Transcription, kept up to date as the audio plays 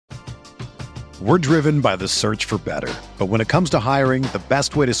We're driven by the search for better. But when it comes to hiring, the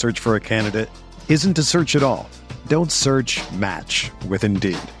best way to search for a candidate isn't to search at all. Don't search, match with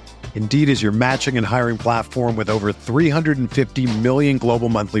Indeed. Indeed is your matching and hiring platform with over 350 million global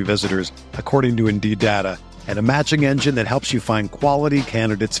monthly visitors, according to Indeed data, and a matching engine that helps you find quality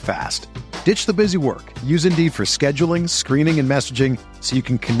candidates fast. Ditch the busy work. Use Indeed for scheduling, screening, and messaging so you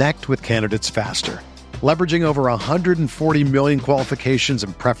can connect with candidates faster. Leveraging over 140 million qualifications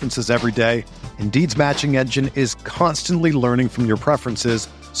and preferences every day, Indeed's matching engine is constantly learning from your preferences,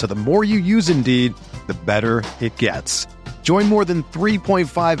 so the more you use Indeed, the better it gets. Join more than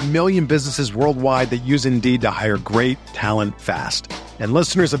 3.5 million businesses worldwide that use Indeed to hire great talent fast. And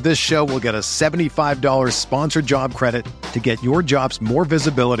listeners of this show will get a $75 sponsored job credit to get your jobs more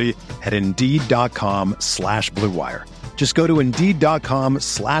visibility at Indeed.com/Blue Wire. Just go to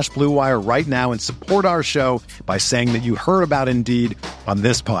Indeed.com/Blue Wire right now and support our show by saying that you heard about Indeed on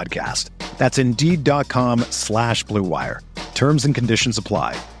this podcast. That's Indeed.com/Blue Wire. Terms and conditions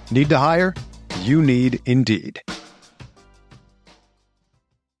apply. Need to hire? You need Indeed.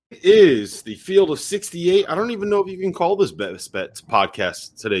 Is the field of 68. I don't even know if you can call this Best Bets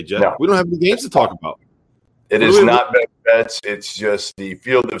podcast today, Jeff. No. We don't have any games to talk about. It is not Best Bets. It's just the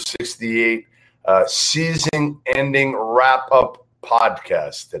field of 68 season-ending wrap-up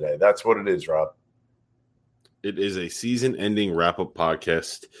podcast today. That's what it is, Rob. It is a season-ending wrap-up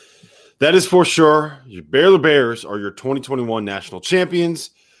podcast. That is for sure. Your Baylor Bears are your 2021 national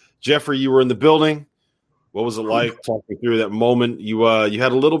champions. Jeffrey, you were in the building. What was it like? Talk me through that moment. You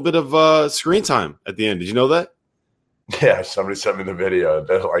had a little bit of screen time at the end. Did you know that? Yeah, somebody sent me the video.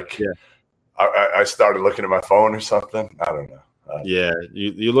 They're like, yeah. I started looking at my phone or something. I don't know. Yeah,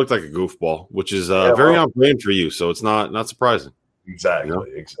 you looked like a goofball, which is very on brand for you. So it's not surprising. Exactly, you know?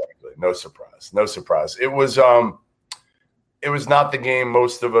 Exactly. No surprise. It was not the game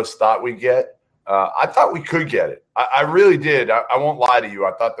most of us thought we'd get. I thought we could get it. I really did. I won't lie to you.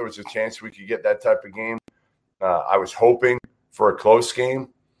 I thought there was a chance we could get that type of game. I was hoping for a close game.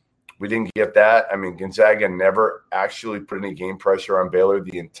 We didn't get that. I mean, Gonzaga never actually put any game pressure on Baylor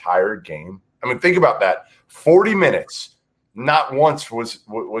the entire game. I mean, think about that. 40 minutes, not once was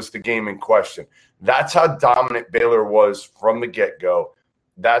the game in question. That's how dominant Baylor was from the get-go.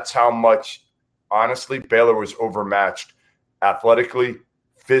 That's how much, honestly, Baylor was overmatched athletically,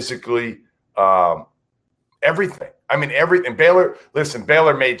 physically, everything. I mean, everything. Baylor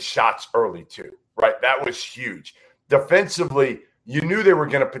made shots early too, right? That was huge. Defensively, you knew they were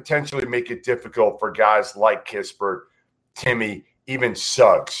going to potentially make it difficult for guys like Kispert, Timmy, even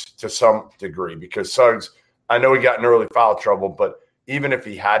Suggs to some degree, because Suggs, I know he got in early foul trouble, but even if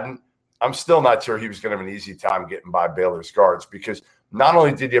he hadn't, I'm still not sure he was going to have an easy time getting by Baylor's guards, because not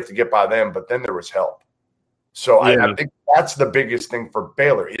only did you have to get by them, but then there was help. So yeah. I think that's the biggest thing for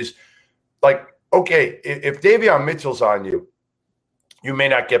Baylor is, like, okay, if Davion Mitchell's on you, you may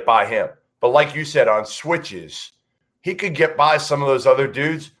not get by him. But like you said, on switches, he could get by some of those other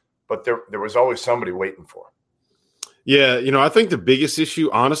dudes, but there was always somebody waiting for him. Yeah, I think the biggest issue,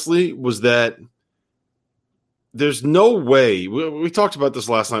 honestly, was that there's no way – we talked about this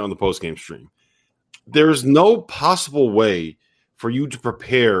last night on the postgame stream. There's no possible way for you to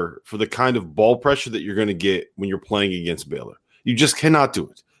prepare for the kind of ball pressure that you're going to get when you're playing against Baylor. You just cannot do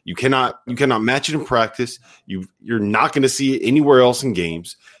it. You cannot match it in practice. You're not going to see it anywhere else in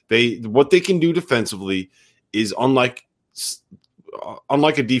games. What they can do defensively is unlike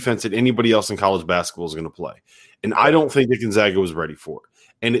a defense that anybody else in college basketball is going to play. And I don't think that Gonzaga was ready for it.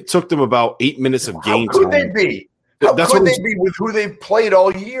 And it took them about 8 minutes of game time. How could they be? How could they be with who they've played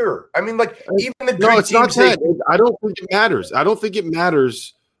all year? I mean, like, even the great it's teams. Not that. I don't think it matters. I don't think it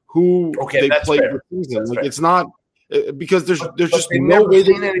matters who they played this season. Like, it's not because there's just no way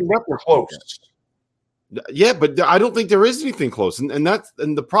they can close. Yeah, but I don't think there is anything close, and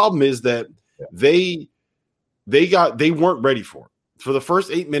the problem is that they weren't ready for it. For the first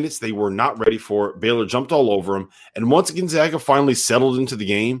 8 minutes, they were not ready for it. Baylor jumped all over them. And once Gonzaga finally settled into the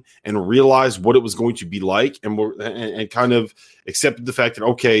game and realized what it was going to be like and kind of accepted the fact that,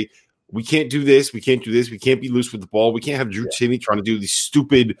 okay, we can't do this. We can't do this. We can't be loose with the ball. We can't have Drew Timme trying to do these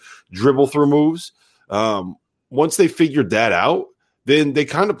stupid dribble through moves. Once they figured that out, then they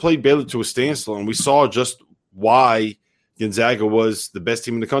kind of played Baylor to a standstill. And we saw just why Gonzaga was the best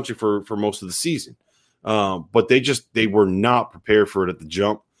team in the country for most of the season. But they were not prepared for it at the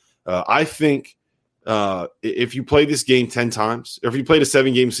jump. I think if you play this game 10 times, or if you played a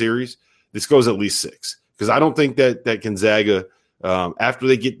 7-game series, this goes at least 6. Because I don't think that Gonzaga, after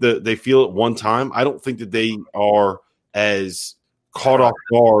they feel it one time, I don't think that they are as caught off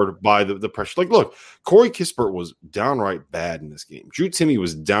guard by the pressure. Like, look, Corey Kispert was downright bad in this game. Drew Timme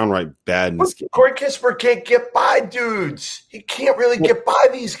was downright bad in this game. Corey Kispert can't get by dudes. He can't really get by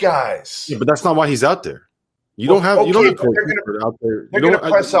these guys. Yeah, but that's not why he's out there. You don't have Corey Kispert out there. They're going to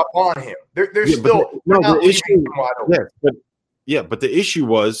press up on him. They're still the issue. But the issue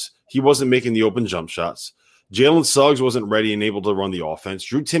was he wasn't making the open jump shots. Jalen Suggs wasn't ready and able to run the offense.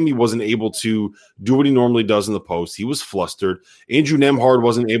 Drew Timme wasn't able to do what he normally does in the post. He was flustered. Andrew Nemhard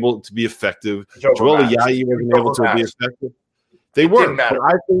wasn't able to be effective. Joel Ayayi wasn't able to be effective. They were.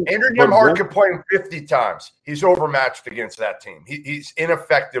 Andrew Nemhard could play him 50 times. He's overmatched against that team. He's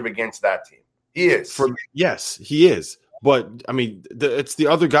ineffective against that team. He is. Yes, he is. But, I mean, it's the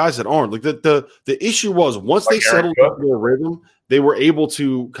other guys that aren't. Like the issue was once they settled into a rhythm, they were able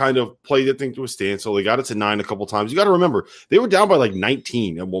to kind of play the thing to a standstill. They got it to 9 a couple times. You got to remember, they were down by like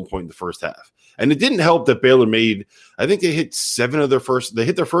 19 at one point in the first half. And it didn't help that Baylor made, I think they hit they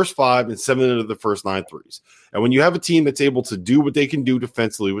hit their first 5 and 7 of the first 9 threes. And when you have a team that's able to do what they can do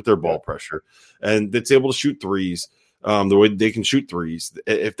defensively with their ball pressure and that's able to shoot threes, the way they can shoot threes,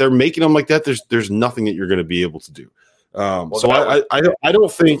 if they're making them like that, there's nothing that you're going to be able to do. I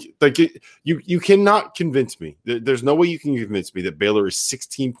don't think like you cannot convince me. There's no way you can convince me that Baylor is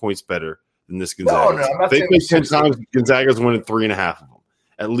 16 points better than this Gonzaga. No, they play 10 times. Gonzaga's winning 3.5 of them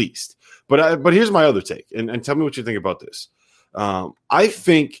at least. But here's my other take, and tell me what you think about this. I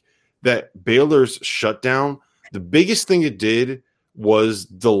think that Baylor's shutdown, the biggest thing it did was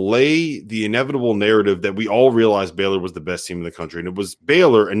delay the inevitable narrative that we all realized Baylor was the best team in the country, and it was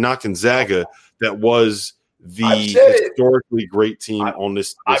Baylor and not Gonzaga that was the historically great team on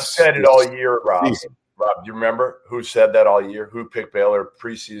this. I've said it all year, Rob. Season. Rob, do you remember who said that all year? Who picked Baylor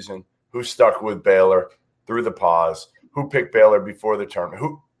preseason? Who stuck with Baylor through the pause? Who picked Baylor before the tournament?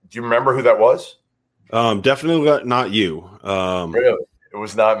 Do you remember who that was? Definitely not you. Really? It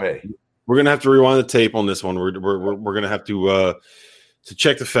was not me. We're gonna have to rewind the tape on this one. We're gonna have to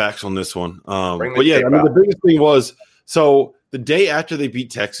check the facts on this one. But yeah, I mean, the biggest thing was so the day after they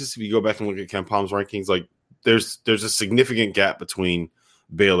beat Texas. If you go back and look at Ken Palm's rankings, like there's a significant gap between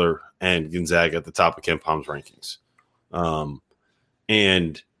Baylor and Gonzaga at the top of Ken Palm's rankings. I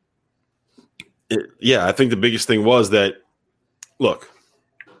think the biggest thing was that look,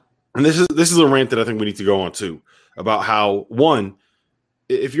 and this is a rant that I think we need to go on too about how one.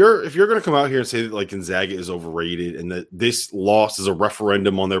 If you're going to come out here and say that like Gonzaga is overrated and that this loss is a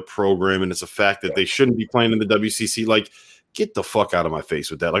referendum on their program and it's a fact that they shouldn't be playing in the WCC, like get the fuck out of my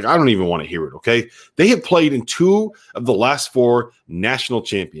face with that. Like I don't even want to hear it. Okay, they have played in 2 of the last 4 national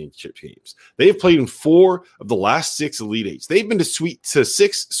championship games. They have played in 4 of the last 6 Elite Eights. They've been to 6 Sweet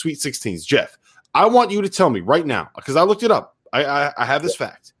 16s. Jeff, I want you to tell me right now because I looked it up. I have this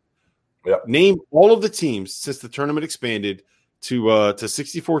fact. Yeah. Name all of the teams since the tournament expanded to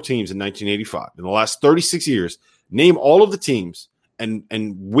 64 teams in 1985. In the last 36 years, name all of the teams and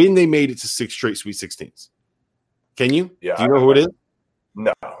when they made it to 6 straight Sweet 16s. Can you? Yeah. Do you know who it is?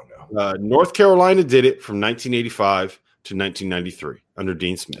 No. North Carolina did it from 1985 to 1993 under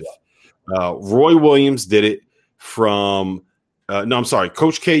Dean Smith. Yeah. Roy Williams did it from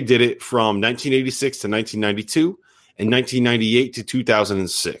Coach K did it from 1986 to 1992 and 1998 to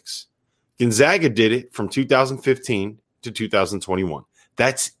 2006. Gonzaga did it from 2015 to 2021.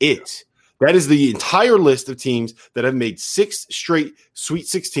 That's it. That is the entire list of teams that have made 6 straight Sweet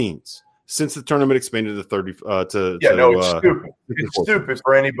 16s since the tournament expanded to 30. It's stupid. It's stupid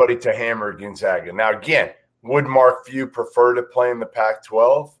for anybody to hammer Gonzaga. Now, again, would Mark Few prefer to play in the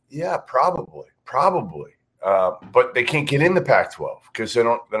Pac-12? Yeah, probably. But they can't get in the Pac-12 because they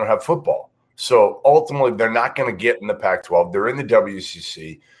don't have football. So ultimately, they're not going to get in the Pac-12. They're in the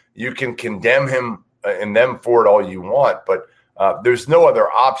WCC. You can condemn him and them for it all you want, but there's no other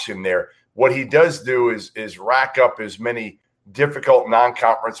option there. What he does do is rack up as many difficult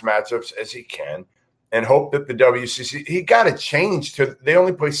non-conference matchups as he can and hope that the WCC – he got to change to – they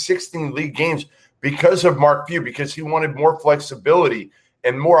only play 16 league games because of Mark Few, because he wanted more flexibility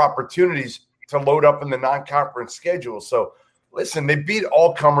and more opportunities to load up in the non-conference schedule. So, listen, they beat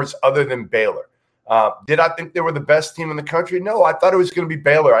all comers other than Baylor. Did I think they were the best team in the country? No, I thought it was going to be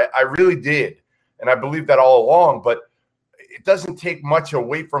Baylor. I really did. And I believe that all along, but it doesn't take much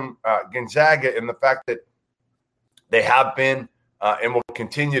away from Gonzaga in the fact that they have been and will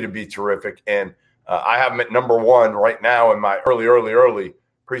continue to be terrific. And I have them at number 1 right now in my early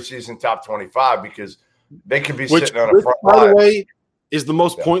preseason top 25 because they could be sitting on a front line. By the way, is the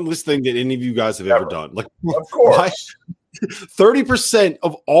most pointless thing that any of you guys have ever done. Like, of course. 30%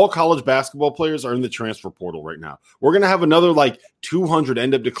 of all college basketball players are in the transfer portal right now. We're going to have another 200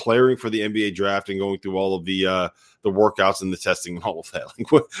 end up declaring for the NBA draft and going through all of the workouts and the testing and all of that.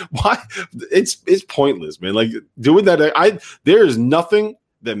 Why? It's pointless, man. Doing that, there is nothing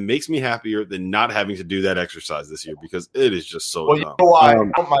that makes me happier than not having to do that exercise this year because it is just so dumb. You know why? I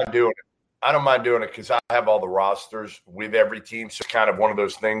don't mind doing it. I don't mind doing it because I have all the rosters with every team. So it's kind of one of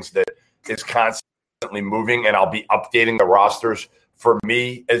those things that is constantly moving, and I'll be updating the rosters for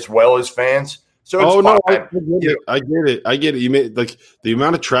me as well as fans. So I get it. You made the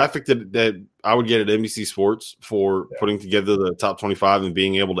amount of traffic that I would get at NBC Sports for putting together the top 25 and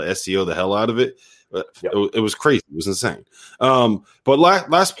being able to SEO the hell out of it. It was crazy. It was insane. But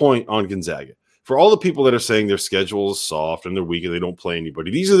last point on Gonzaga. For all the people that are saying their schedule is soft and they're weak and they don't play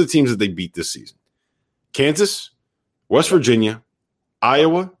anybody, these are the teams that they beat this season. Kansas, West Virginia,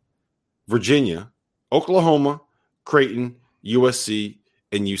 Iowa, Virginia, Oklahoma, Creighton, USC,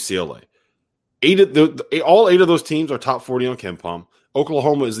 and UCLA. All eight of those teams are top 40 on KenPom.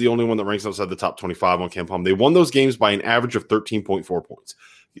 Oklahoma is the only one that ranks outside the top 25 on KenPom. They won those games by an average of 13.4 points.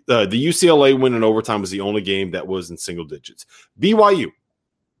 The UCLA win in overtime was the only game that was in single digits. BYU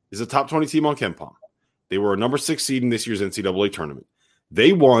is a top 20 team on KenPom. They were a number 6 seed in this year's NCAA tournament.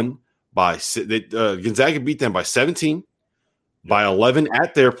 They won by Gonzaga beat them by 17, by 11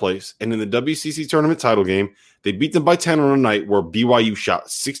 at their place, and in the WCC tournament title game, they beat them by 10 on a night where BYU shot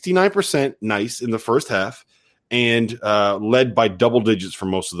 69% nice in the first half and led by double digits for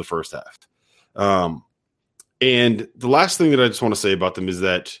most of the first half. And the last thing that I just want to say about them is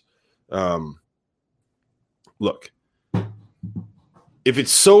that, look, if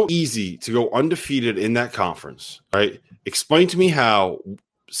it's so easy to go undefeated in that conference, right? Explain to me how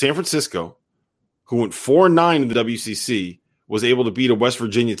San Francisco, who went 4-9 in the WCC, was able to beat a West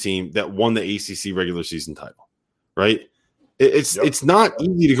Virginia team that won the ACC regular season title, right? It's not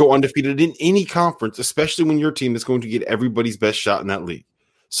easy to go undefeated in any conference, especially when you're a team that's going to get everybody's best shot in that league.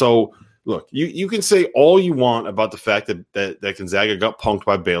 So, look, you can say all you want about the fact that Gonzaga got punked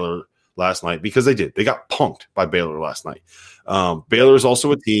by Baylor last night, because they did. They got punked by Baylor last night. Baylor is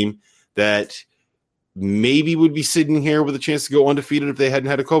also a team that maybe would be sitting here with a chance to go undefeated if they hadn't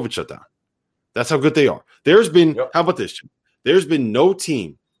had a COVID shutdown. That's how good they are. There's been, how about this? There's been no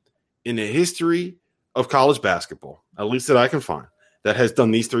team in the history of college basketball, at least that I can find, that has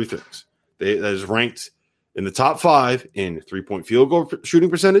done these three things. That is ranked in the top 5 in 3-point field goal shooting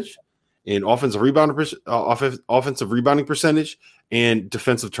percentage, in offensive rebounding percentage, and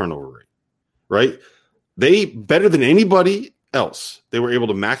defensive turnover rate, right? They, better than anybody else, they were able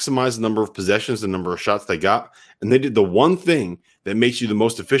to maximize the number of possessions, the number of shots they got, and they did the one thing that makes you the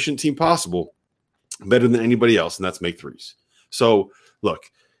most efficient team possible better than anybody else, and that's make threes. So, look,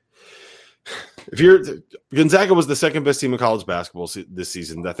 Gonzaga was the second best team in college basketball this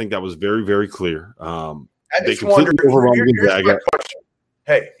season. I think that was very, very clear. They completely overwhelmed Gonzaga.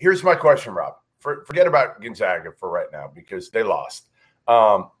 Here's my question, Rob. Forget about Gonzaga for right now because they lost.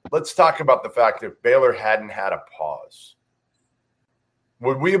 Let's talk about the fact that if Baylor hadn't had a pause,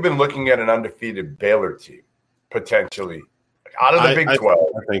 would we have been looking at an undefeated Baylor team potentially out of the Big 12?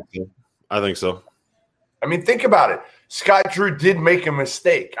 I think so. I mean, think about it. Scott Drew did make a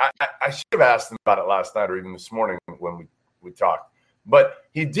mistake. I should have asked him about it last night or even this morning when we talked. But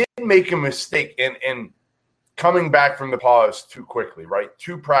he did make a mistake in coming back from the pause too quickly, right?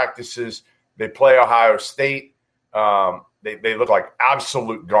 2 practices. They play Ohio State. They look like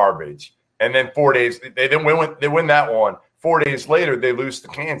absolute garbage. And then 4 days, they win that one. 4 days later, they lose to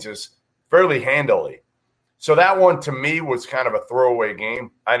Kansas fairly handily. So that one, to me, was kind of a throwaway game.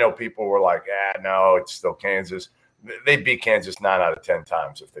 I know people were like, no, it's still Kansas. They beat Kansas 9 out of 10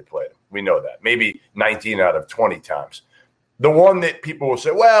 times if they played them. We know that. Maybe 19 out of 20 times. The one that people will say,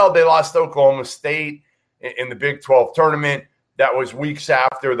 well, they lost to Oklahoma State in the Big 12 tournament. That was weeks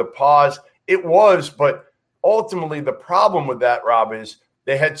after the pause. It was, but ultimately the problem with that, Rob, is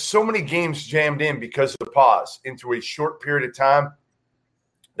they had so many games jammed in because of the pause into a short period of time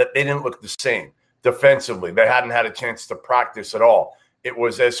that they didn't look the same. Defensively, they hadn't had a chance to practice at all. It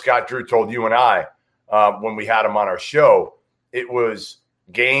was, as Scott Drew told you and I when we had him on our show, it was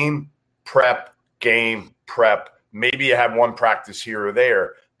game, prep. Maybe you had one practice here or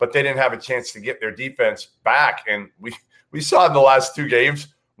there, but they didn't have a chance to get their defense back. And we saw in the last 2 games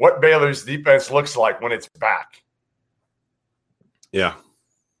what Baylor's defense looks like when it's back. Yeah.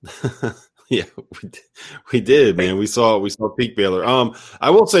 Yeah, we did, man. We saw peak Baylor.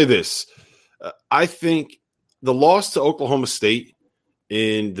 I will say this. I think the loss to Oklahoma State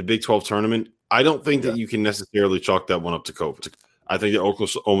in the Big 12 tournament, I don't think that you can necessarily chalk that one up to COVID. I think that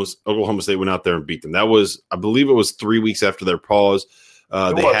Oklahoma State went out there and beat them. That was, I believe it was 3 weeks after their pause.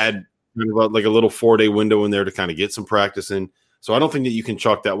 They had kind of like a little 4-day window in there to kind of get some practice in. So I don't think that you can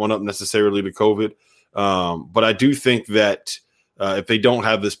chalk that one up necessarily to COVID. But I do think that if they don't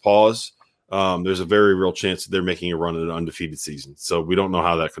have this pause, there's a very real chance that they're making a run at an undefeated season. So we don't know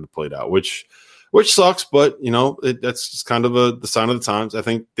how that could have played out, which sucks. But, that's just kind of the sign of the times. I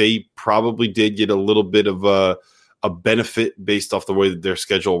think they probably did get a little bit of a benefit based off the way that their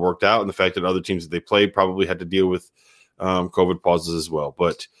schedule worked out and the fact that other teams that they played probably had to deal with COVID pauses as well.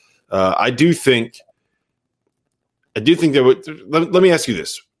 But I do think that let me ask you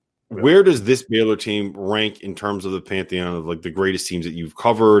this. Where does this Baylor team rank in terms of the pantheon of like the greatest teams that you've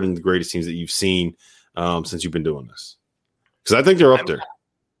covered and the greatest teams that you've seen since you've been doing this? Because I think they're up there.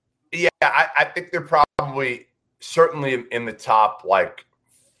 Yeah, I think they're probably certainly in the top like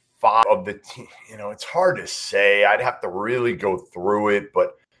 5 of the team. It's hard to say. I'd have to really go through it.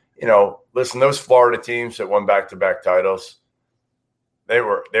 But, listen, those Florida teams that won back-to-back titles, they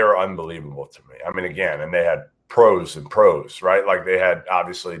were unbelievable to me. I mean, again, and they had pros and pros, right? Like they had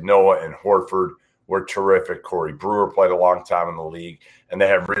obviously Noah and Horford were terrific. Corey Brewer played a long time in the league, and they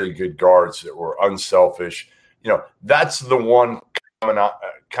had really good guards that were unselfish. That's the one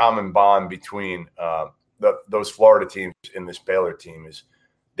common bond between those Florida teams and this Baylor team is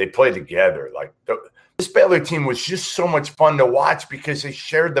they play together. Like this Baylor team was just so much fun to watch because they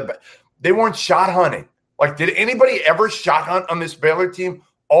shared they weren't shot hunting. Like, did anybody ever shot hunt on this Baylor team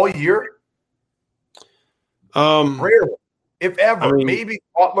all year? Rarely, if ever. I mean, maybe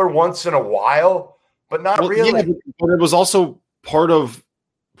Butler once in a while, but not really. Yeah, but it was also part of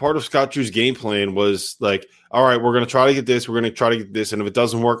Scott Drew's game plan was like, all right, we're going to try to get this. We're going to try to get this. And if it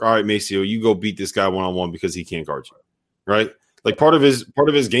doesn't work, all right, Maceo, you go beat this guy one-on-one because he can't guard you. Right. Like part of his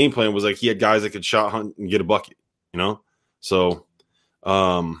game plan was like, he had guys that could shot hunt and get a bucket, So,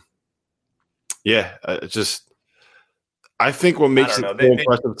 yeah, I think what makes it so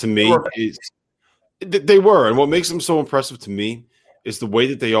impressive to me is they were. And what makes them so impressive to me is the way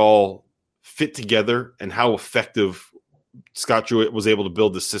that they all fit together and how effective Scott Drew was able to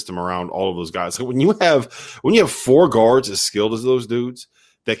build the system around all of those guys. So when you have 4 guards as skilled as those dudes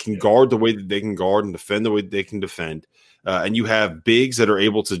that can guard the way that they can guard and defend the way that they can defend, and you have bigs that are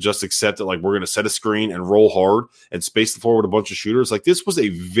able to just accept it, like we're going to set a screen and roll hard and space the floor with a bunch of shooters. Like this was a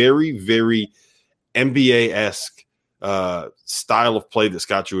very, very NBA-esque style of play that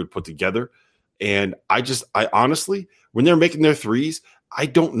Scott Drew had put together. And I honestly, when they're making their threes, I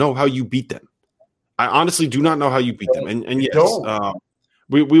don't know how you beat them. I honestly do not know how you beat them. And yes,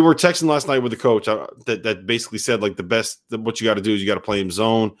 we were texting last night with the coach that basically said like what you got to do is you got to play him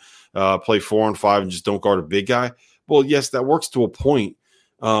zone, play 4 on 5, and just don't guard a big guy. Well, yes, that works to a point.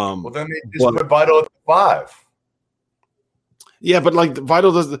 Well, then they just put Vital at 5. Yeah, but like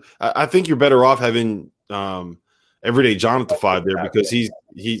Vital does. I think you're better off having Everyday John at the 5 there because he's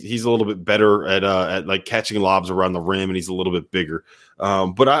a little bit better at like catching lobs around the rim and he's a little bit bigger.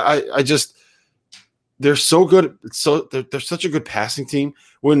 But I just they're so good. So they're such a good passing team.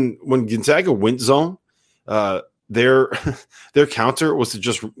 When Gonzaga went zone, their counter was to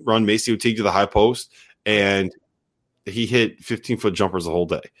just run Maceo Teague to the high post, and he hit 15-foot jumpers the whole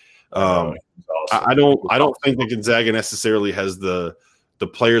day. Awesome. I don't think that Gonzaga necessarily has the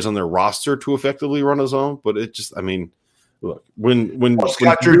players on their roster to effectively run a zone, but it just, I mean, look, when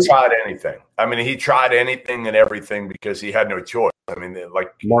Scott Drew tried anything. I mean, he tried anything and everything because he had no choice. I mean,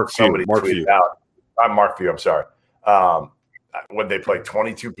 like somebody tweeted out. I'm Mark Few. I'm sorry. When they played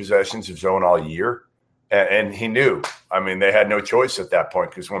 22 possessions of zone all year, and he knew. I mean, they had no choice at that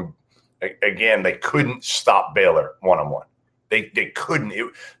point because they couldn't stop Baylor one-on-one. They couldn't.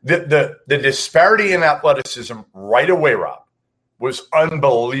 The disparity in athleticism right away, Rob, was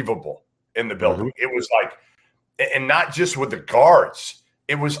unbelievable in the building. Mm-hmm. It was like, and not just with the guards.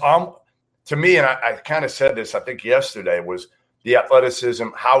 It was to me, and I kind of said this, I think yesterday, was the athleticism.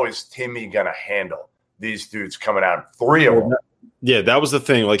 How is Timmy going to handle these dudes coming out? 3 of them. Yeah, that was the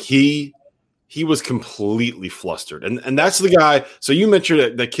thing. Like he was completely flustered, and that's the guy. So you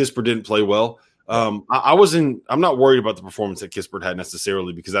mentioned that Kispert didn't play well. I'm not worried about the performance that Kispert had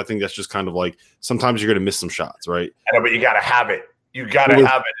necessarily because I think that's just kind of like sometimes you're going to miss some shots, right? I know, but you got to have it. You got to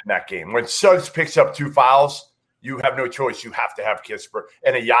have it in that game. When Suggs picks up 2 fouls, you have no choice. You have to have Kispert.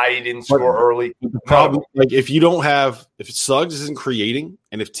 And Ayayi didn't score early. The problem, like if Suggs isn't creating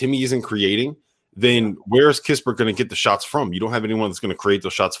and if Timmy isn't creating, then where is Kispert going to get the shots from? You don't have anyone that's going to create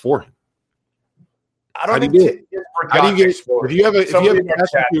those shots for him. I don't think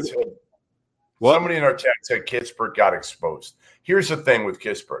somebody in our chat said Kispert got exposed. Here's the thing with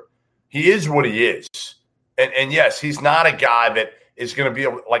Kispert. He is what he is. And yes, he's not a guy that is going to be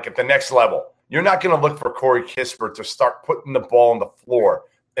able, like at the next level. You're not going to look for Corey Kispert to start putting the ball on the floor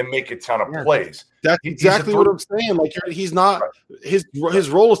and make a ton of plays. That's exactly what I'm saying. Like he's not his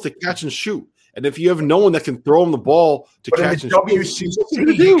role is to catch and shoot. And if you have no one that can throw him the ball to catch and shoot,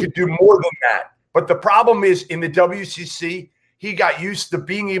 he could do more than that. But the problem is in the WCC, he got used to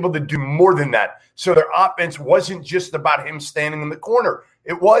being able to do more than that. So their offense wasn't just about him standing in the corner.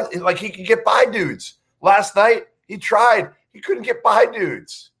 It was like he could get by dudes. Last night, he tried. He couldn't get by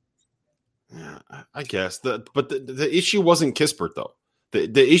dudes. Yeah, I guess. But the issue wasn't Kispert, though.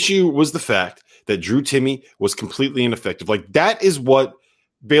 The issue was the fact that Drew Timme was completely ineffective. Like, that is what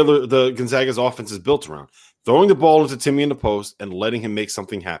the Gonzaga's offense is built around. Throwing the ball into Timme in the post and letting him make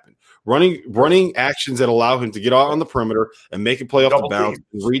something happen. Running actions that allow him to get out on the perimeter and make a play off the bounce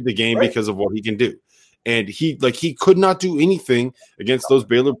and read the game because of what he can do. And he could not do anything against those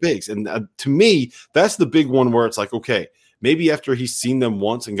Baylor bigs. And to me, that's the big one where it's like, okay, maybe after he's seen them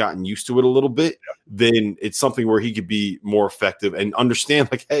once and gotten used to it a little bit, then it's something where he could be more effective and understand,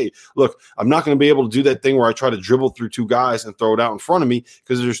 like, hey, look, I'm not going to be able to do that thing where I try to dribble through two guys and throw it out in front of me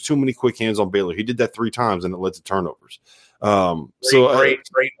because there's too many quick hands on Baylor. He did that 3 times and it led to turnovers. Great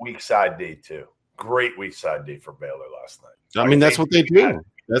weak side D too. Great weak side D for Baylor last night. I mean, that's what they do.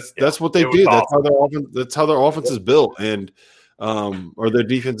 That's what they do. That's how their offense is built, and or their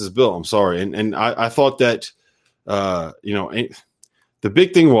defense is built. I'm sorry, and I thought that the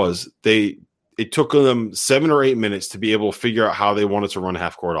big thing was it took them 7 or 8 minutes to be able to figure out how they wanted to run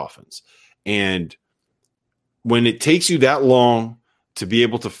half court offense, and when it takes you that long to be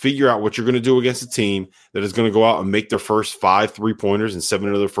able to figure out what you're going to do against a team that is going to go out and make their first 5 3-pointers and 7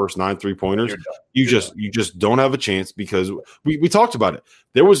 of their first 9 3-pointers, you just don't have a chance because we talked about it.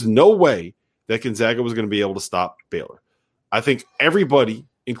 There was no way that Gonzaga was going to be able to stop Baylor. I think everybody,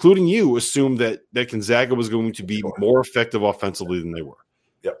 including you, assumed that Gonzaga was going to be more effective offensively than they were.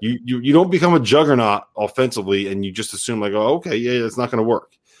 Yep. You don't become a juggernaut offensively and you just assume like, oh, okay, yeah, it's not going to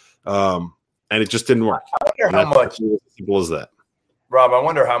work. And it just didn't work. I wonder how much. As simple as that. Rob, I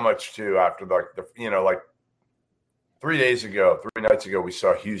wonder how much too after like 3 nights ago we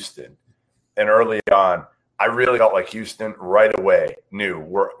saw Houston, and early on I really felt like Houston right away knew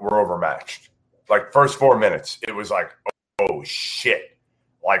we're overmatched. Like first 4 minutes, it was like, oh shit,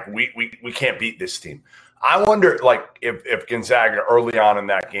 like we can't beat this team. I wonder like if Gonzaga early on in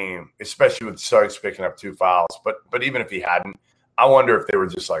that game, especially with Suggs picking up 2 fouls, but even if he hadn't, I wonder if they were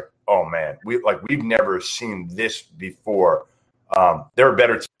just like, oh man, we've never seen this before. They're a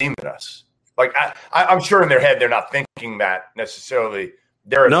better team than us. Like I'm sure in their head they're not thinking that necessarily.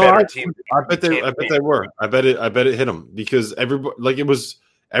 They're a better team. I bet they were. I bet it hit them because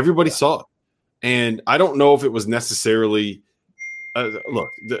everybody saw it, and I don't know if it was necessarily.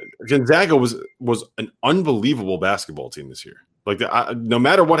 Gonzaga was an unbelievable basketball team this year. Like no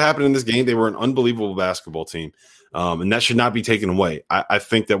matter what happened in this game, they were an unbelievable basketball team, and that should not be taken away. I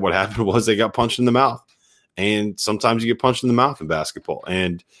think that what happened was they got punched in the mouth. And sometimes you get punched in the mouth in basketball.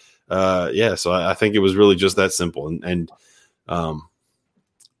 And, so I think it was really just that simple. And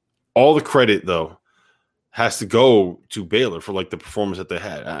all the credit, though, has to go to Baylor for, like, the performance that they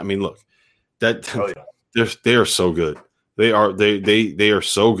had. I mean, look, they are so good. They are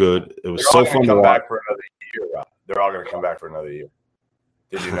so good. It was so fun to watch. Back for another year, Rob. They're all going to come back for another year.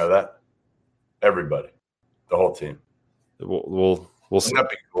 Did you know that? Everybody. The whole team. We'll see. Wouldn't that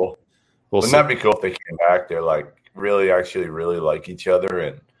be cool? Wouldn't that be cool if they came back? They're like really like each other,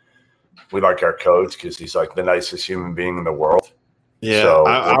 and we like our coach because he's like the nicest human being in the world. Yeah, so,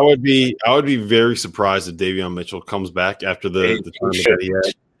 I would be very surprised if Davion Mitchell comes back after the tournament that he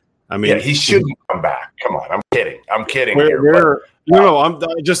had. I mean, he shouldn't come back. Come on, I'm kidding. I'm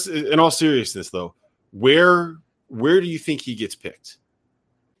just in all seriousness though. Where do you think he gets picked?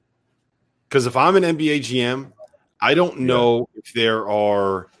 Because if I'm an NBA GM, I don't know if there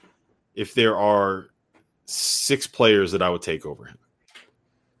are 6 players that I would take over him.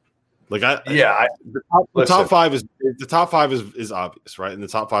 Like the top 5 is obvious, right? And the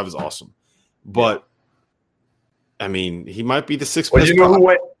top 5 is awesome. But I mean, he might be the 6th. Well, you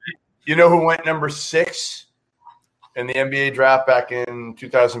know who went number 6 in the NBA draft back in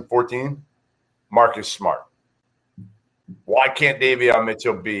 2014? Marcus Smart. Why can't Davion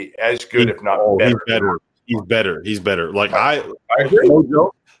Mitchell be as good, if not better? He's better. Like I agree.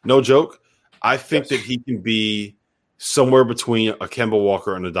 No joke. I think that he can be somewhere between a Kemba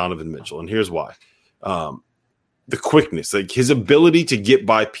Walker and a Donovan Mitchell. And here's why. The quickness, like his ability to get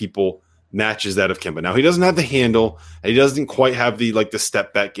by people matches that of Kemba. Now, he doesn't have the handle, and he doesn't quite have the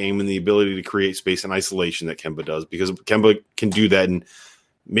step back game and the ability to create space and isolation that Kemba does, because Kemba can do that and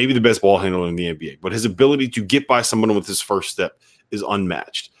maybe the best ball handler in the NBA. But his ability to get by someone with his first step is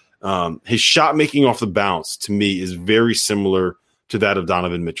unmatched. His shot making off the bounce to me is very similar to that of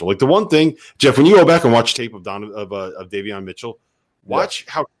Donovan Mitchell. Like the one thing, Jeff, when you go back and watch tape of Davion Mitchell, watch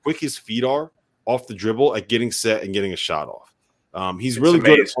how quick his feet are off the dribble at getting set and getting a shot off. He's really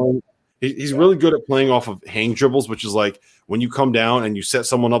good at playing. He's really good at playing off of hang dribbles, which is like when you come down and you set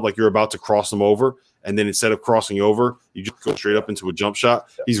someone up like you're about to cross them over, and then instead of crossing over, you just go straight up into a jump shot.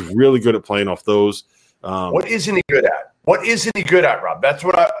 He's really good at playing off those. What isn't he good at? What isn't he good at, Rob? That's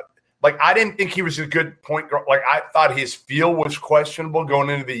what I didn't think he was a good point guard. Like, I thought his feel was questionable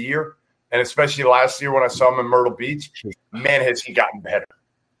going into the year, and especially last year when I saw him in Myrtle Beach. Man, has he gotten better.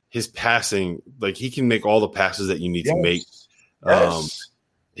 His passing, like he can make all the passes that you need to make.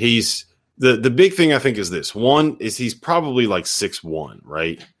 Yes. The big thing I think is this. One is he's probably like 6'1",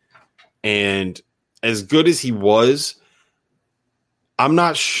 right? And as good as he was, I'm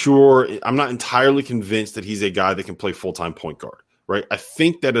not entirely convinced that he's a guy that can play full-time point guard, right? I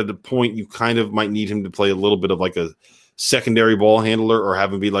think that at a point you kind of might need him to play a little bit of like a secondary ball handler or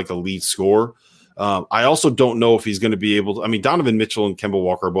have him be like a lead scorer. I also don't know if he's going to be able to. I mean, Donovan Mitchell and Kemba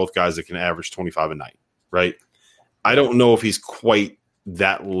Walker are both guys that can average 25 a night, right? I don't know if he's quite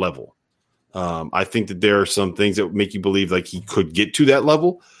that level. I think that there are some things that make you believe like he could get to that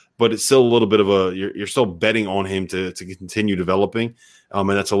level, but it's still a little bit of you're still betting on him to continue developing. And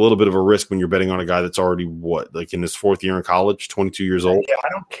that's a little bit of a risk when you're betting on a guy that's already like in his fourth year in college, 22 years old. Yeah, I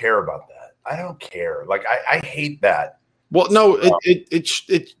don't care about that. I don't care. Like I hate that. Well, no, it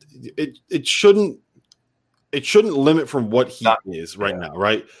shouldn't limit from what he is right now,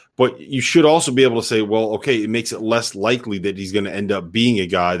 right? But you should also be able to say, well, okay, it makes it less likely that he's going to end up being a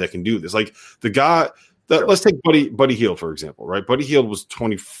guy that can do this. Like the guy that let's take Buddy Hield, for example, right? Buddy Hield was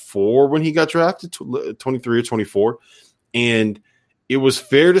 24 when he got drafted, 23 or 24. And it was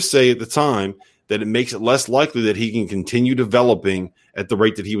fair to say at the time that it makes it less likely that he can continue developing at the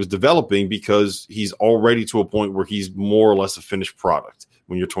rate that he was developing because he's already to a point where he's more or less a finished product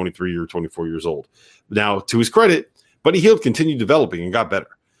when you're 23 or 24 years old. Now, to his credit, Buddy Hield continued developing and got better.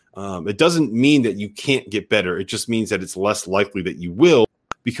 It doesn't mean that you can't get better. It just means that it's less likely that you will,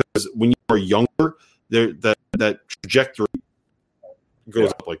 because when you are younger, that trajectory goes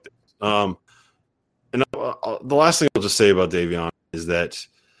up like this. And the last thing I'll just say about Davion is that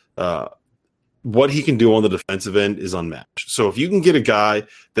what he can do on the defensive end is unmatched. So if you can get a guy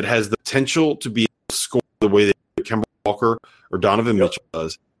that has the potential to be able to score the way that Kemba Walker or Mitchell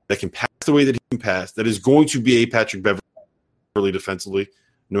does, that can pass the way that he can pass, that is going to be a Patrick Beverley defensively,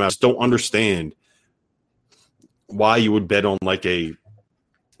 no matter. I just don't understand why you would bet on like a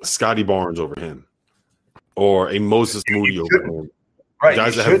Scotty Barnes over him or a Moses Moody over him. Right,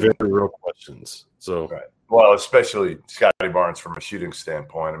 guys that have very real questions. So, right. Well, especially Scotty Barnes from a shooting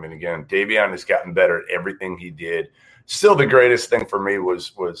standpoint. I mean, again, Davion has gotten better at everything he did. Still, the greatest thing for me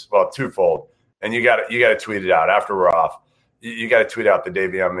was twofold. And you got to tweet it out after we're off. You got to tweet out the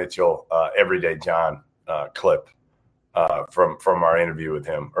Davion Mitchell Everyday John clip from our interview with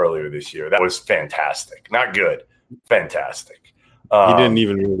him earlier this year. That was fantastic. Not good, fantastic. He didn't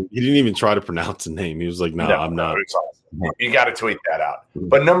even try to pronounce the name. He was like, "No, I'm not." It's awesome. You got to tweet that out.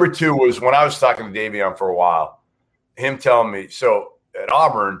 But number two was when I was talking to Davion for a while, him telling me, so at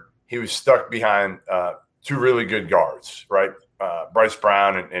Auburn, he was stuck behind two really good guards, right? Bryce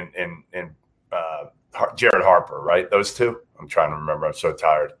Brown and Jared Harper, right? Those two. I'm trying to remember. I'm so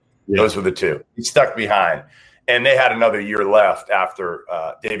tired. Yeah. Those were the two. He stuck behind. And they had another year left after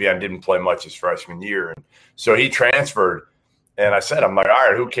Davion didn't play much his freshman year. And so he transferred. And I said, I'm like, all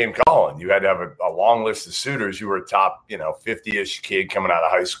right, who came calling? You had to have a long list of suitors. You were a top, 50-ish kid coming out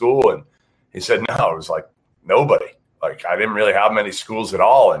of high school. And he said, no, it was like nobody. Like I didn't really have many schools at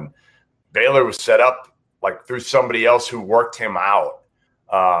all. And Baylor was set up like through somebody else who worked him out,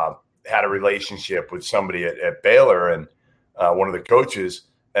 had a relationship with somebody at Baylor and one of the coaches.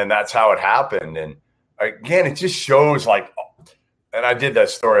 And that's how it happened. And again, it just shows like, and I did that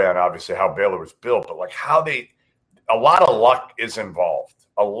story on obviously how Baylor was built, but like how a lot of luck is involved.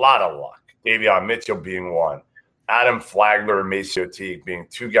 A lot of luck. Davion Mitchell being one. Adam Flagler and Maceo Teague being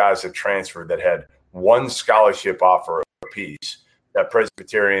two guys that transferred that had one scholarship offer apiece at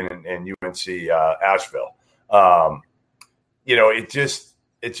Presbyterian and UNC Asheville.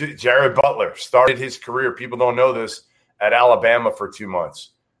 It's Jared Butler started his career. People don't know this at Alabama for 2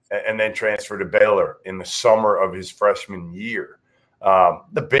 months and then transferred to Baylor in the summer of his freshman year.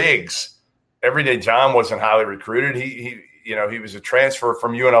 The bigs. Everyday John wasn't highly recruited. He was a transfer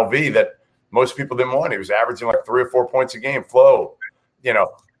from UNLV that most people didn't want. He was averaging like 3 or 4 points a game. Flo,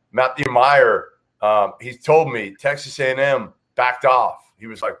 Matthew Meyer. He told me Texas A&M backed off. He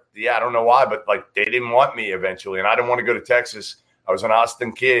was like, yeah, I don't know why, but like they didn't want me eventually, and I didn't want to go to Texas. I was an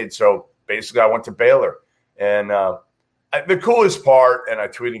Austin kid, so basically I went to Baylor. And the coolest part, and I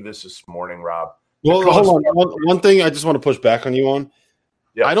tweeted this morning, Rob. Well, hold on. One thing I just want to push back on you on.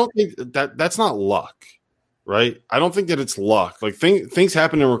 Yeah. I don't think that's not luck, right? I don't think that it's luck. Like things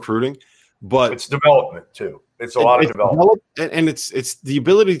happen in recruiting, but it's development too. It's a lot of development. And it's the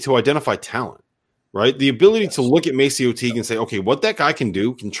ability to identify talent, right? The ability to look at Maceo Teague and say, okay, what that guy can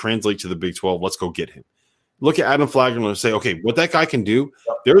do can translate to the Big 12. Let's go get him. Look at Adam Flagler and say, okay, what that guy can do,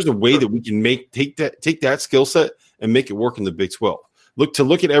 there's a way that we can take that skill set and make it work in the Big 12.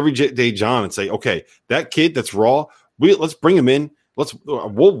 Look at Everyday John and say, okay, that kid that's raw, let's bring him in.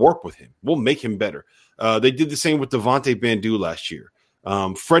 We'll work with him. We'll make him better. They did the same with Devontae Bandu last year.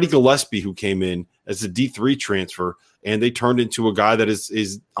 Freddie Gillespie, who came in as a D3 transfer, and they turned into a guy that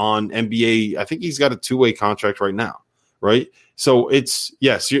is on NBA. I think he's got a 2-way contract right now, right? So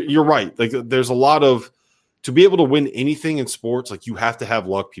yes, you're right. Like there's a lot of to be able to win anything in sports, like you have to have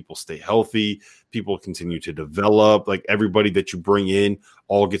luck. People stay healthy. People continue to develop. Like everybody that you bring in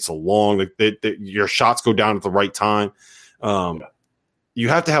all gets along. Like your shots go down at the right time. You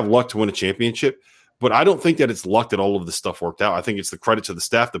have to have luck to win a championship. But I don't think that it's luck that all of this stuff worked out. I think it's the credit to the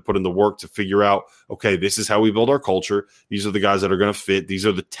staff that put in the work to figure out, okay, this is how we build our culture. These are the guys that are going to fit. These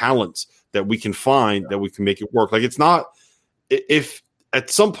are the talents that we can find that we can make it work. Like it's not if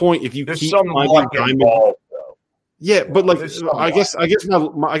at some point if you There's keep finding diamond. Yeah, but like I guess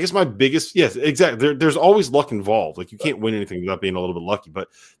my biggest exactly. There's always luck involved. Like you can't win anything without being a little bit lucky. But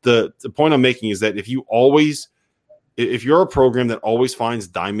the point I'm making is that if you're a program that always finds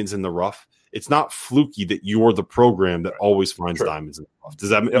diamonds in the rough, it's not fluky that you're the program that always finds diamonds in the rough. Does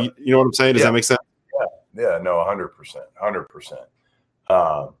that you know what I'm saying? Does that make sense? Yeah, no, 100%.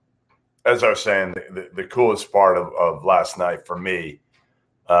 As I was saying, the coolest part of last night for me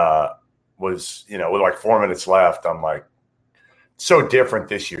was, with like 4 minutes left, I'm like, so different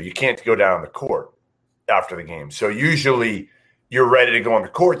this year. You can't go down the court after the game. So usually you're ready to go on the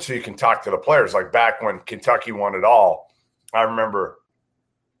court so you can talk to the players. Like back when Kentucky won it all, I remember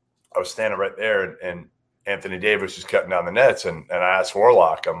I was standing right there and Anthony Davis was cutting down the nets. And I asked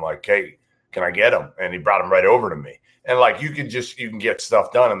Warlock, I'm like, hey, can I get him? And he brought him right over to me. And like, you can get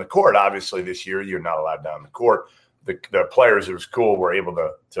stuff done in the court. Obviously this year, you're not allowed down the court. The players, it was cool, were able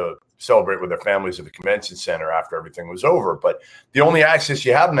to celebrate with their families at the convention center after everything was over. But the only access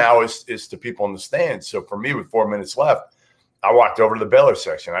you have now is to people in the stands. So for me, with 4 minutes left, I walked over to the Baylor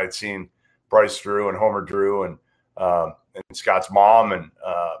section. I had seen Bryce Drew and Homer Drew and Scott's mom and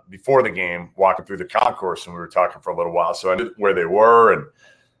before the game walking through the concourse, and we were talking for a little while. So I knew where they were and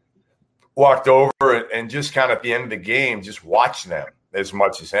walked over and just kind of at the end of the game, just watched them as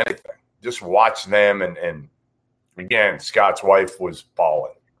much as anything. Just watch them. And again, Scott's wife was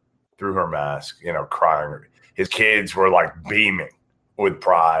bawling through her mask, crying. His kids were like beaming with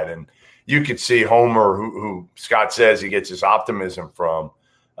pride. And you could see Homer, who Scott says he gets his optimism from,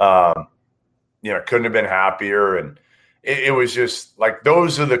 couldn't have been happier. And it was just like,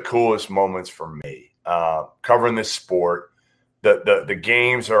 those are the coolest moments for me, covering this sport. The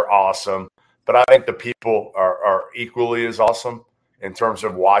games are awesome, but I think the people are equally as awesome in terms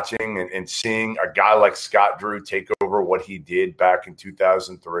of watching and seeing a guy like Scott Drew take over what he did back in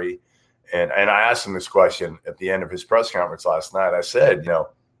 2003. And I asked him this question at the end of his press conference last night. I said, there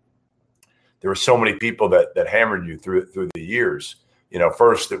were so many people that hammered you through the years.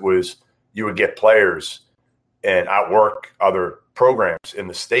 First it was you would get players and outwork other programs in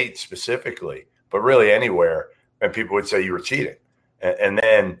the state specifically, but really anywhere, and people would say you were cheating. And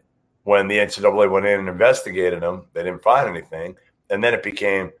then when the NCAA went in and investigated them, they didn't find anything. And then it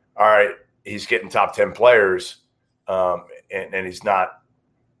became, all right, he's getting top 10 players, and he's not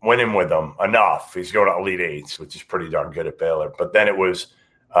winning with them enough. He's going to Elite Eights, which is pretty darn good at Baylor. But then it was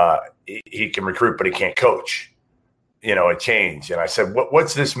he can recruit, but he can't coach. It changed. And I said,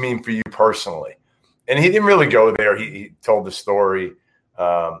 what's this mean for you personally? And he didn't really go there. He told the story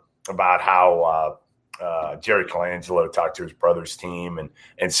about how Jerry Colangelo talked to his brother's team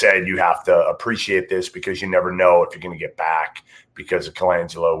and said, you have to appreciate this because you never know if you're going to get back because of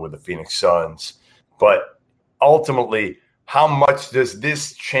Colangelo with the Phoenix Suns. But ultimately, how much does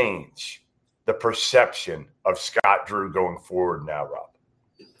this change the perception of Scott Drew going forward now, Rob?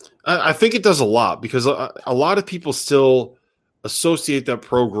 I think it does a lot because a lot of people still associate that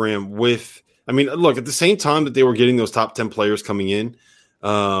program with – look, at the same time that they were getting those top 10 players coming in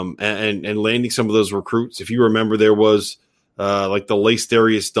and landing some of those recruits, if you remember, there was like the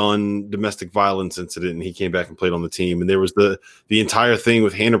Lacedarius Dunn domestic violence incident, and he came back and played on the team. And there was the entire thing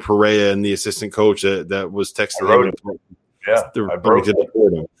with Hannah Perea and the assistant coach that was texting him. I broke it.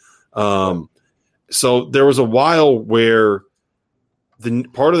 So there was a while where the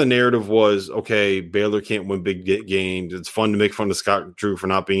part of the narrative was, okay, Baylor can't win big games. It's fun to make fun of Scott Drew for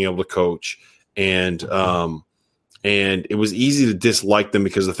not being able to coach. And it was easy to dislike them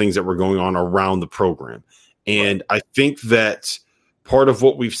because of things that were going on around the program. And I think that part of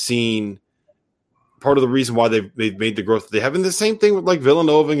what we've seen, part of the reason why they've made the growth they have, and the same thing with like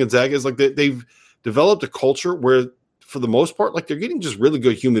Villanova and Gonzaga, is like they've developed a culture where, for the most part, like they're getting just really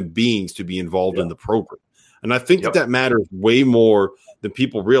good human beings to be involved in the program. And I think that matters way more than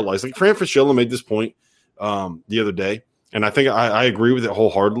people realize. Like Fran Fraschilla made this point the other day, and I think I agree with it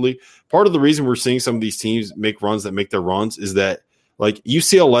wholeheartedly. Part of the reason we're seeing some of these teams make runs that make their runs is that, like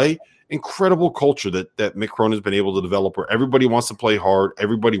UCLA, incredible culture that Mick Cronin has been able to develop, where everybody wants to play hard,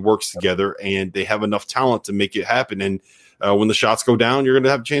 everybody works together, and they have enough talent to make it happen. And when the shots go down, you're going to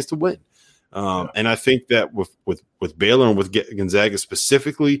have a chance to win. And I think that with Baylor and with Gonzaga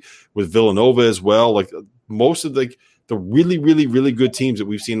specifically, with Villanova as well, like most of the really, really, really good teams that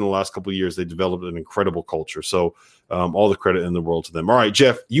we've seen in the last couple of years, they developed an incredible culture. So all the credit in the world to them. All right,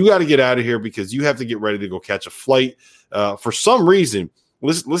 Jeff, you got to get out of here because you have to get ready to go catch a flight. For some reason,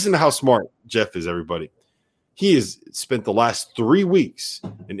 listen to how smart Jeff is, everybody. He has spent the last 3 weeks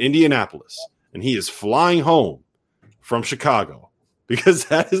in Indianapolis, and he is flying home from Chicago because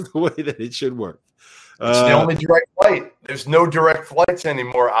that is the way that it should work. It's the only direct flight. There's no direct flights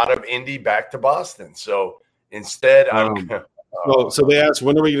anymore out of Indy back to Boston. So instead, so they asked,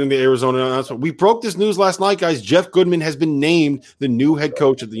 when are we getting the Arizona announcement? We broke this news last night, guys. Jeff Goodman has been named the new head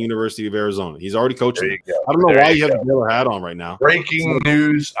coach at the University of Arizona. He's already coaching. I don't know why you have the Baylor hat on right now. Breaking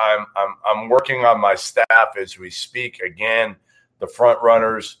news. I'm working on my staff as we speak. Again, the front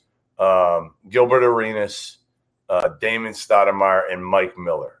runners, Gilbert Arenas, Damon Stoudemire, and Mike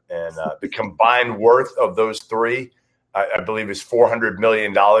Miller. And the combined worth of those three, I believe, is $400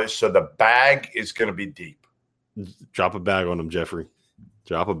 million. So the bag is going to be deep. Drop a bag on them, Jeffrey.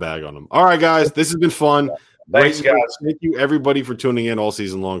 Drop a bag on them. All right, guys. This has been fun. Thanks, guys. Thank you, everybody, for tuning in all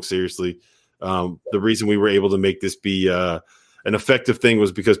season long. Seriously. The reason we were able to make this be an effective thing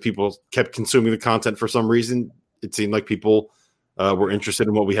was because people kept consuming the content for some reason. It seemed like people were interested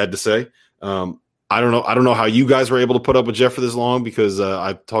in what we had to say. I don't know how you guys were able to put up with Jeff for this long because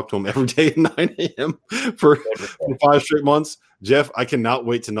I talked to him every day at 9 a.m. for 5 straight months. Jeff, I cannot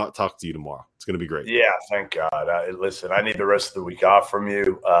wait to not talk to you tomorrow. It's going to be great. Yeah, thank God. Listen, I need the rest of the week off from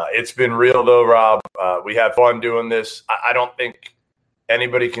you. It's been real, though, Rob. We had fun doing this. I don't think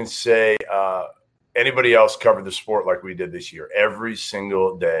anybody can say anybody else covered the sport like we did this year. Every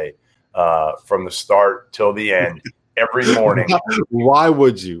single day from the start till the end, every morning. Why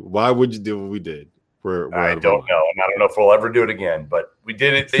would you? Why would you do what we did? I don't know. And I don't know if we'll ever do it again. But we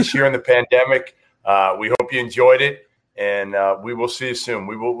did it this year in the pandemic. We hope you enjoyed it. And we will see you soon.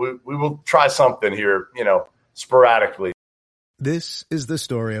 We will try something here, sporadically. This is the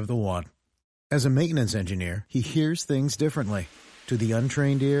story of the one. As a maintenance engineer, he hears things differently. To the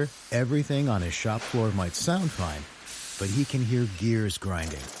untrained ear, everything on his shop floor might sound fine, but he can hear gears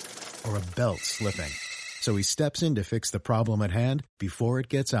grinding or a belt slipping. So he steps in to fix the problem at hand before it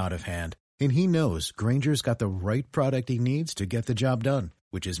gets out of hand. And he knows Grainger's got the right product he needs to get the job done,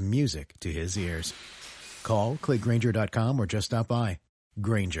 which is music to his ears. Call, click Grainger.com, or just stop by.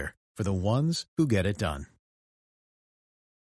 Grainger, for the ones who get it done.